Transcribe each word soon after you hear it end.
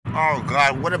Oh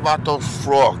God, what about those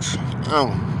frogs?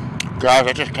 Guys,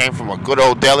 I just came from a good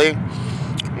old deli.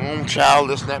 Child,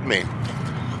 listen at me.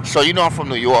 So you know I'm from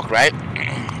New York, right?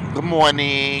 Good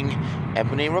morning,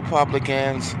 Ebony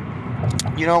Republicans.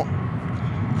 You know,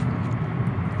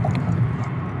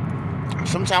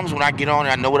 sometimes when I get on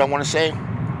and I know what I want to say,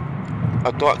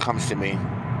 a thought comes to me.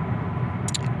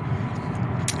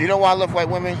 You know why I love white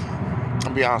women?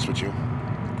 I'll be honest with you.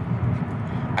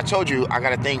 I told you I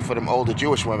got a thing for them older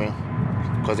Jewish women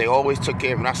because they always took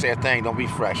care of me. When I say a thing, don't be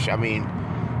fresh. I mean,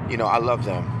 I love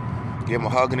them. Give them a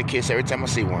hug and a kiss every time I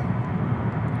see one.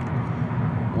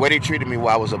 The way they treated me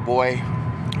while I was a boy,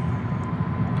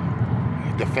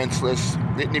 defenseless,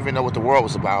 didn't even know what the world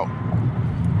was about,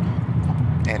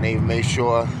 and they made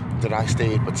sure that I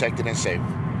stayed protected and safe.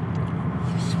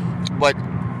 But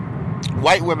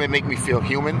white women make me feel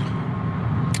human.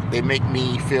 They make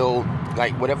me feel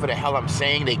like whatever the hell I'm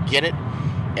saying, they get it.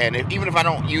 And even if I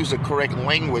don't use the correct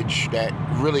language that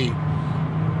really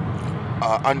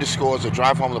underscores or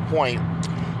drive home the point,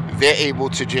 they're able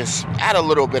to just add a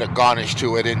little bit of garnish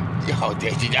to it. And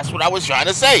that's what I was trying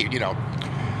to say,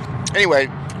 Anyway,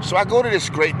 so I go to this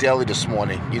great deli this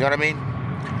morning, you know what I mean?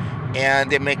 And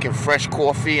they're making fresh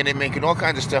coffee and they're making all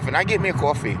kinds of stuff. And I get me a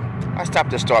coffee. I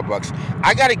stopped at Starbucks.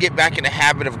 I got to get back in the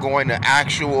habit of going to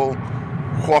actual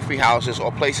coffee houses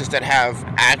or places that have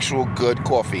actual good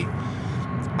coffee.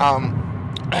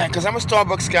 Because I'm a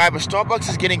Starbucks guy, but Starbucks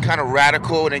is getting kind of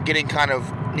radical and getting kind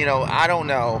of, I don't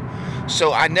know.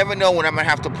 So I never know when I'm going to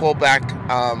have to pull back.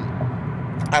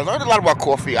 I learned a lot about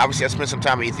coffee. Obviously, I spent some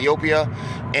time in Ethiopia,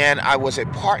 and I was a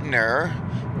partner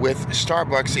with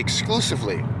Starbucks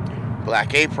exclusively.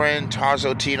 Black Apron,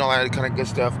 Tarzo Tea, and all that kind of good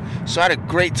stuff. So I had a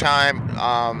great time.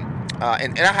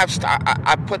 And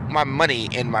I put my money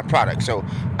in my product. So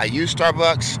I use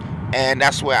Starbucks, and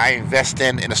that's where I invest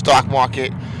in the stock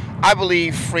market. I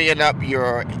believe freeing up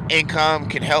your income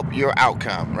can help your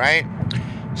outcome, right?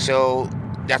 So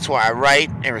that's why I write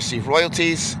and receive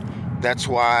royalties. That's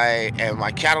why in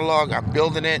my catalog, I'm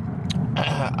building it.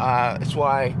 That's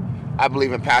why I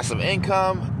believe in passive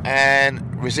income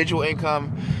and residual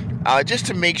income, just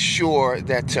to make sure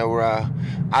that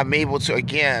I'm able to,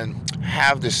 again,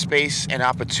 have the space and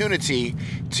opportunity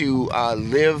to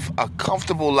live a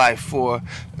comfortable life for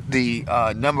the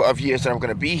number of years that I'm going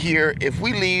to be here. If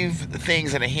we leave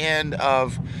things in the hand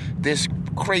of this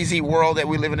crazy world that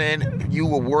we're living in, you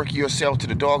will work yourself to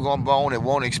the doggone bone and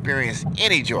won't experience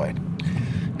any joy.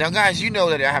 Now, guys, you know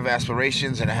that I have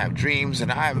aspirations and I have dreams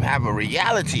and I have a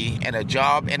reality and a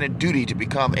job and a duty to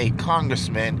become a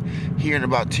congressman here in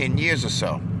about 10 years or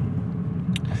so.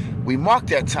 We marked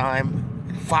that time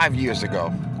 5 years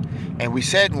ago. And we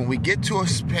said when we get to a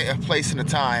place in a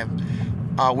time,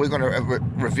 we're going to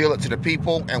reveal it to the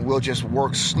people and we'll just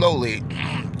work slowly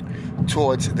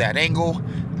towards that angle.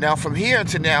 Now, from here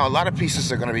to now, a lot of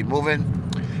pieces are going to be moving.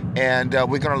 And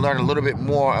we're going to learn a little bit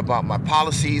more about my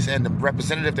policies and the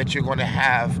representative that you're going to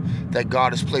have that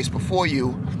God has placed before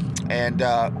you and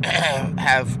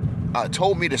have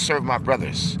told me to serve my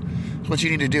brothers. So what you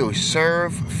need to do is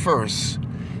serve first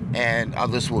and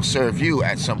others will serve you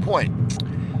at some point.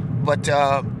 But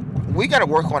we got to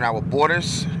work on our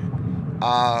borders.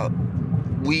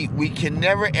 We can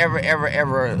never,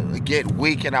 ever get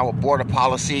weak in our border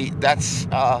policy. That's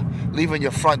leaving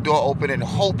your front door open and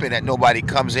hoping that nobody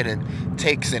comes in and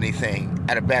takes anything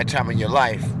at a bad time in your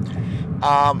life.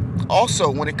 Also,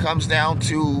 when it comes down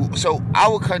to, so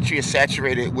our country is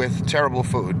saturated with terrible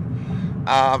food.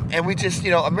 And we just,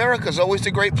 America's always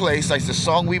a great place, like the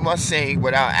song we must sing,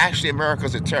 but actually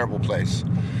America's a terrible place.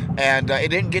 And it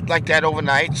didn't get like that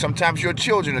overnight. Sometimes your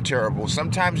children are terrible.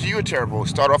 Sometimes you're terrible.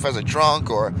 Start off as a drunk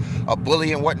or a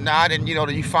bully and whatnot, and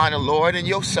you find the Lord and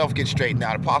yourself get straightened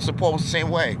out. Apostle Paul was the same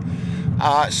way.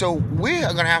 So we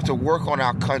are going to have to work on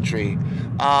our country.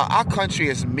 Our country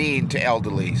is mean to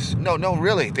elderlies. No,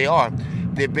 really, they are.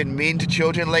 They've been mean to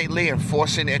children lately and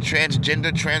forcing their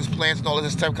transgender transplants and all of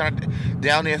this stuff kind of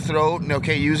down their throat. And,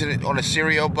 using it on a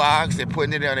cereal box. They're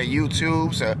putting it on their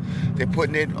YouTubes. They're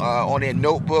putting it on their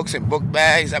notebooks and book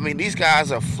bags. I mean, these guys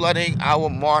are flooding our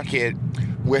market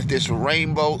with this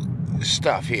rainbow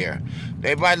stuff here.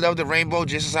 Everybody love the rainbow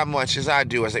just as much as I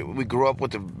do. We grew up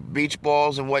with the beach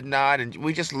balls and whatnot, and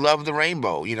we just love the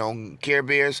rainbow, Care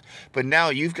Bears. But now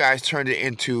you guys turned it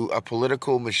into a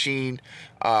political machine,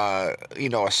 a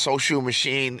social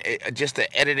machine, just an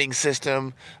editing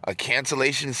system, a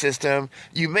cancellation system.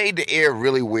 You made the air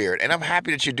really weird, and I'm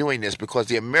happy that you're doing this because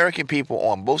the American people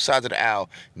on both sides of the aisle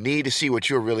need to see what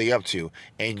you're really up to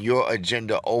and your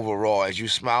agenda overall as you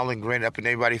smile and grin up in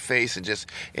everybody's face and just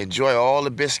enjoy all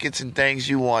the biscuits and things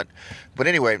you want. But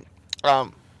anyway,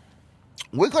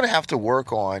 we're going to have to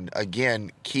work on,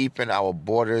 again, keeping our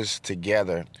borders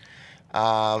together,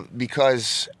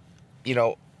 because, you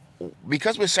know,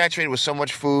 because we're saturated with so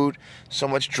much food, so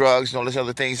much drugs, and all these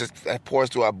other things that pours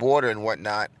through our border and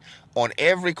whatnot. On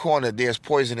every corner, there's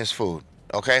poisonous food.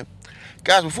 Okay,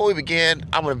 guys. Before we begin,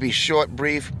 I'm going to be short,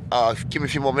 brief. Give me a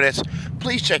few more minutes.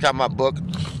 Please check out my book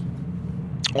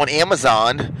on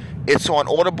Amazon. It's on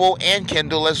Audible and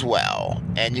Kindle as well,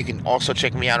 and you can also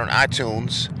check me out on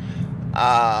iTunes.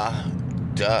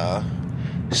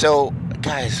 So,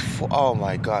 guys, oh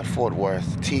my God, Fort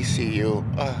Worth, TCU.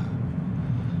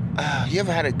 You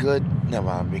ever had a good, never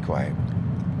mind, be quiet,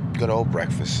 good old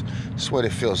breakfast? That's what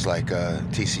it feels like,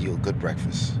 TCU, good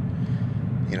breakfast.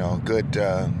 You know,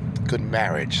 good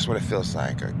marriage. That's what it feels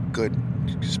like, a good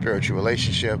spiritual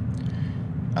relationship.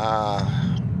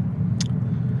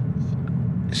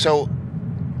 So,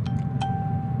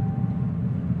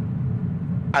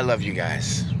 I love you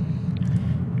guys.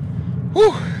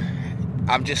 Whew.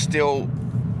 I'm just still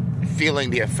feeling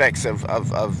the effects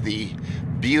of the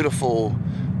beautiful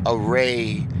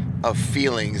array of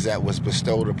feelings that was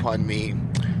bestowed upon me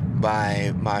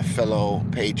by my fellow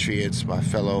patriots, my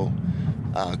fellow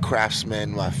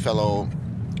craftsmen, my fellow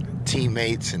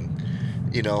teammates, and,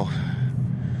 you know,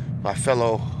 my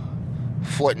fellow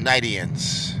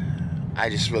Fortnitians. I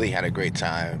just really had a great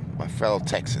time. My fellow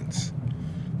Texans,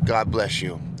 God bless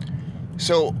you.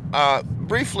 So,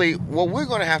 briefly, what we're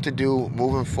going to have to do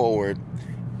moving forward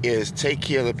is take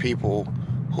care of the people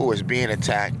who is being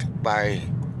attacked by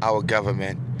our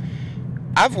government.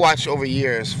 I've watched over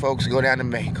years folks go down to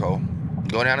Mexico,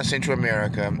 go down to Central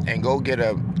America, and go get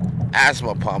a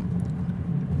asthma pump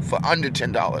for under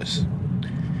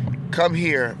 $10. Come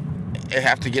here and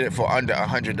have to get it for under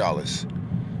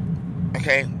 $100.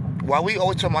 Okay? While we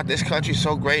always talk about this country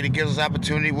so great, it gives us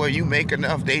opportunity where you make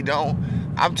enough, they don't.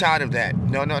 I'm tired of that.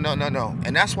 No.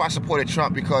 And that's why I supported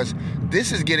Trump, because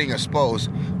this is getting exposed.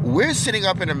 We're sitting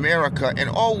up in America, and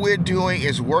all we're doing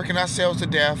is working ourselves to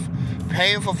death,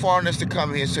 paying for foreigners to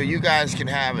come here so you guys can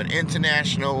have an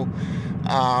international,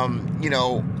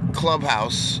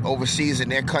 clubhouse overseas in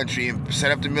their country and set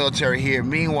up the military here.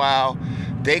 Meanwhile,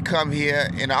 they come here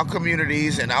in our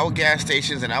communities and our gas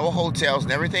stations and our hotels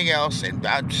and everything else and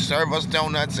serve us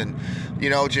donuts and,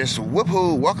 just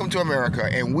whoop-hoo, welcome to America.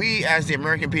 And we, as the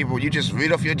American people, you just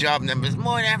read off your job numbers.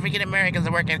 More African Americans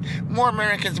are working, more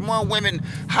Americans, more women.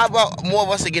 How about more of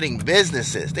us are getting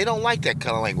businesses? They don't like that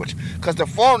kind of language, because the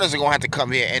foreigners are going to have to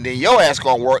come here, and then your ass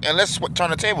going to work, and let's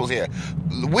turn the tables here.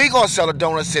 We're going to sell the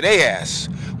donuts to their ass.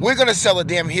 We're going to sell the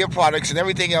damn hair products and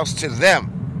everything else to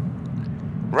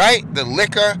them. Right? The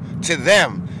liquor to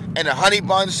them. And the honey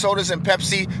buns, sodas, and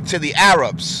Pepsi to the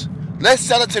Arabs. Let's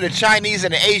sell it to the Chinese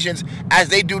and the Asians as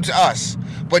they do to us.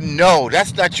 But no,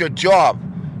 that's not your job.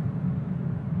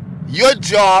 Your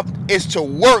job is to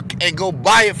work and go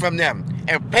buy it from them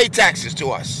and pay taxes to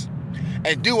us.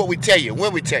 And do what we tell you,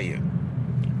 when we tell you.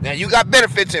 Now, you got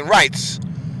benefits and rights.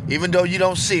 Even though you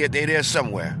don't see it, they're there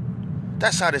somewhere.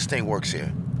 That's how this thing works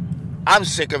here. I'm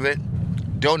sick of it.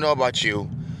 Don't know about you.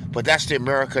 But that's the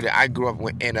America that I grew up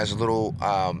in as a little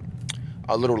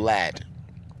lad.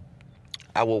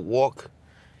 I would walk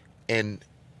in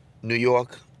New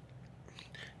York,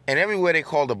 and everywhere they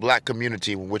called the black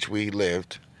community in which we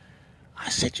lived, I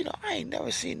said, I ain't never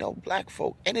seen no black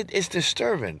folk. And it's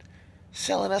disturbing,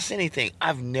 selling us anything.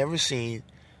 I've never seen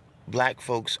black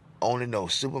folks owning no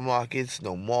supermarkets,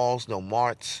 no malls, no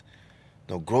marts,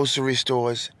 no grocery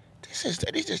stores.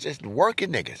 These are just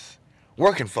working niggas,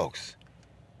 working folks.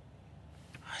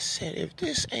 I said, if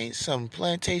this ain't some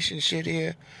plantation shit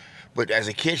here. But as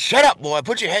a kid, shut up, boy.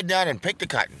 Put your head down and pick the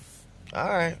cotton. All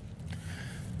right.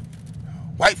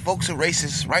 White folks are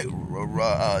racist, right?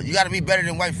 You got to be better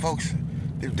than white folks.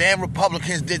 The damn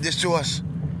Republicans did this to us.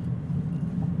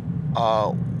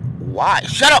 Why?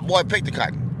 Shut up, boy. Pick the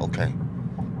cotton. Okay.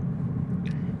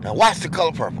 Now watch The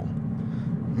Color Purple.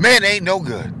 Men ain't no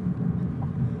good.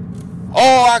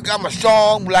 Oh, I'm a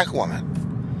strong black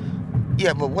woman.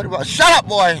 Yeah, but what about... Shut up,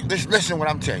 boy. Listen to what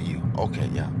I'm telling you. Okay,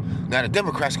 yeah. Now the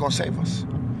Democrats going to save us.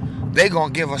 They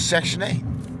going to give us Section 8.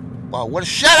 Well, what?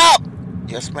 Shut up!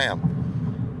 Yes,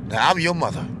 ma'am. Now, I'm your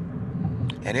mother.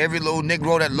 And every little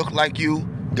Negro that look like you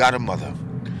got a mother.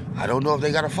 I don't know if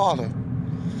they got a father.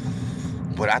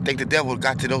 But I think the devil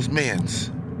got to those men's.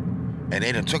 And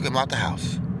they done took him out the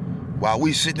house. While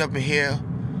we sitting up in here,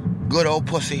 good old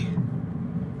pussy,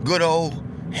 good old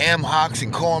ham hocks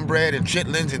and cornbread and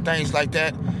chitlins and things like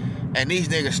that. And these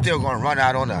niggas still going to run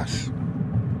out on us.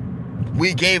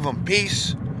 We gave them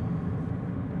peace.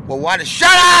 Well, why the... Shut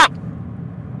up!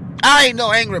 I ain't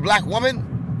no angry black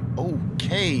woman.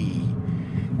 Okay.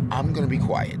 I'm going to be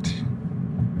quiet.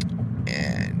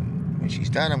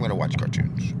 done, I'm going to watch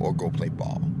cartoons or go play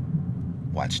ball.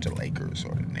 Watch the Lakers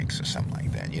or the Knicks or something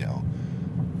like that, Go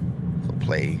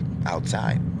play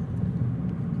outside.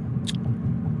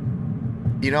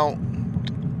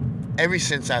 Ever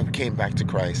since I came back to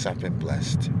Christ, I've been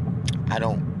blessed.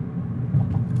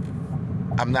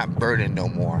 I'm not burdened no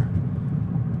more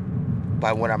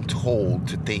by what I'm told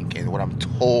to think and what I'm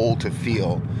told to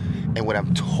feel and what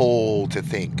I'm told to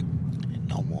think.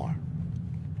 No more.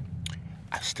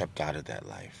 I've stepped out of that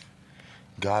life.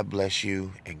 God bless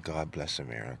you and God bless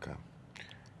America.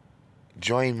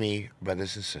 Join me,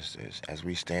 brothers and sisters, as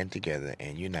we stand together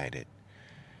and united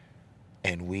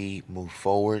and we move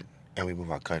forward and we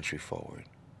move our country forward.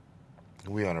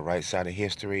 We're on the right side of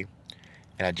history,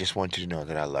 and I just want you to know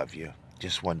that I love you.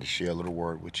 Just wanted to share a little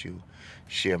word with you,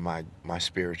 share my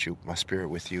spirit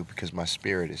with you, because my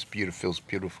spirit is beautiful, feels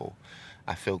beautiful.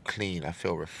 I feel clean, I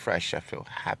feel refreshed, I feel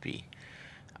happy.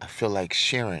 I feel like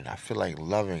sharing, I feel like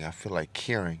loving, I feel like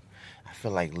caring, I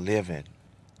feel like living.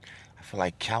 I feel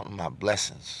like counting my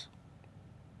blessings.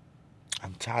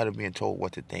 I'm tired of being told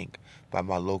what to think by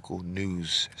my local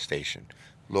news station,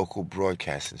 local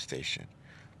broadcasting station,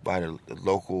 by the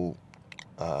local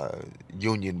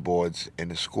union boards in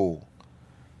the school.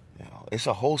 It's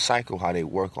a whole cycle how they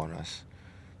work on us.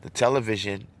 The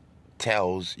television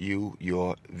tells you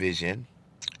your vision.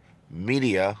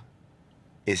 Media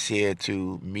is here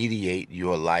to mediate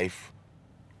your life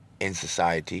in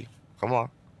society. Come on.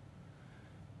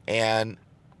 And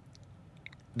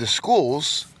the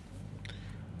schools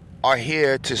are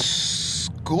here to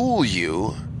school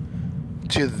you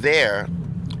to their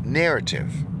narrative.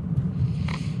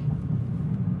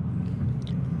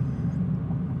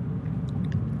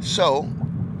 So,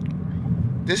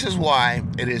 this is why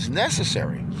it is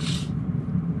necessary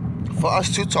for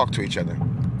us to talk to each other,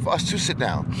 for us to sit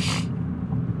down.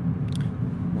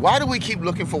 Why do we keep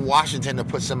looking for Washington to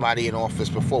put somebody in office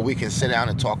before we can sit down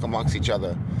and talk amongst each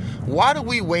other? Why do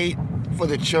we wait for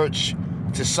the church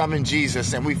to summon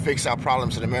Jesus and we fix our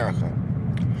problems in America?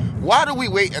 Why do we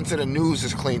wait until the news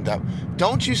is cleaned up?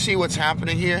 Don't you see what's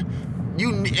happening here?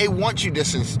 They want you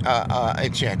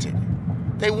disenchanted.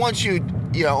 They want you,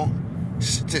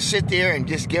 to sit there and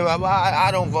just give up.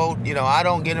 I don't vote. I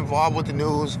don't get involved with the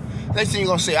news. Next thing you're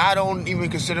going to say, I don't even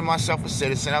consider myself a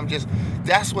citizen.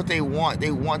 That's what they want.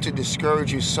 They want to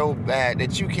discourage you so bad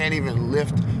that you can't even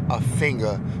lift a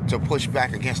finger to push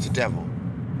back against the devil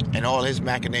and all his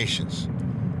machinations,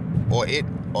 or it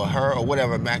or her or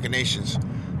whatever machinations.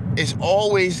 It's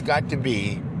always got to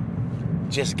be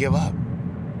just give up.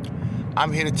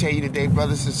 I'm here to tell you today,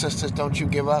 brothers and sisters, don't you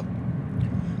give up.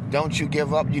 Don't you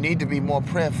give up. You need to be more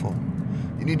prayerful.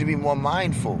 You need to be more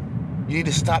mindful. You need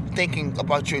to stop thinking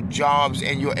about your jobs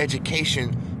and your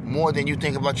education more than you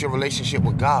think about your relationship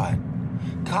with God.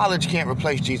 College can't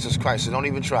replace Jesus Christ, so don't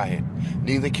even try it.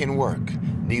 Neither can work.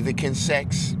 Neither can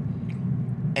sex.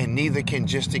 And neither can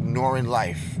just ignoring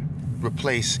life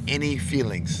replace any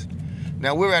feelings.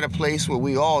 Now, we're at a place where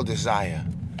we all desire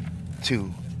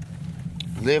to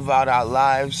live out our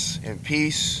lives in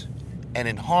peace and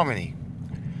in harmony.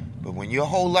 But when your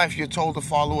whole life you're told to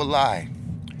follow a lie,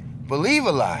 believe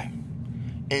a lie,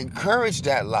 encourage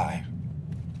that lie,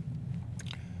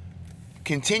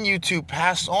 continue to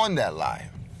pass on that lie,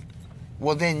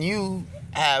 well, then you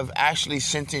have actually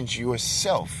sentenced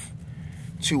yourself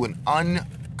to an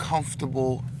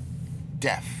uncomfortable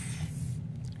death.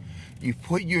 You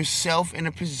put yourself in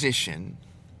a position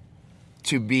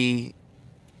to be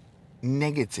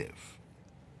negative.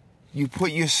 You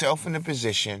put yourself in a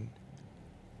position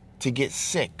to get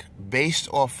sick based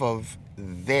off of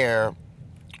their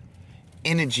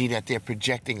energy that they're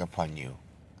projecting upon you.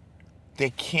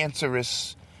 Their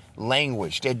cancerous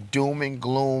language, their doom and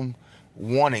gloom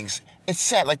warnings. It's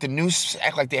sad, like the news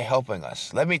act like they're helping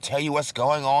us. Let me tell you what's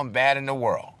going on bad in the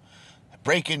world.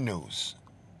 Breaking news.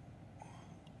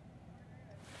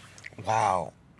 Wow.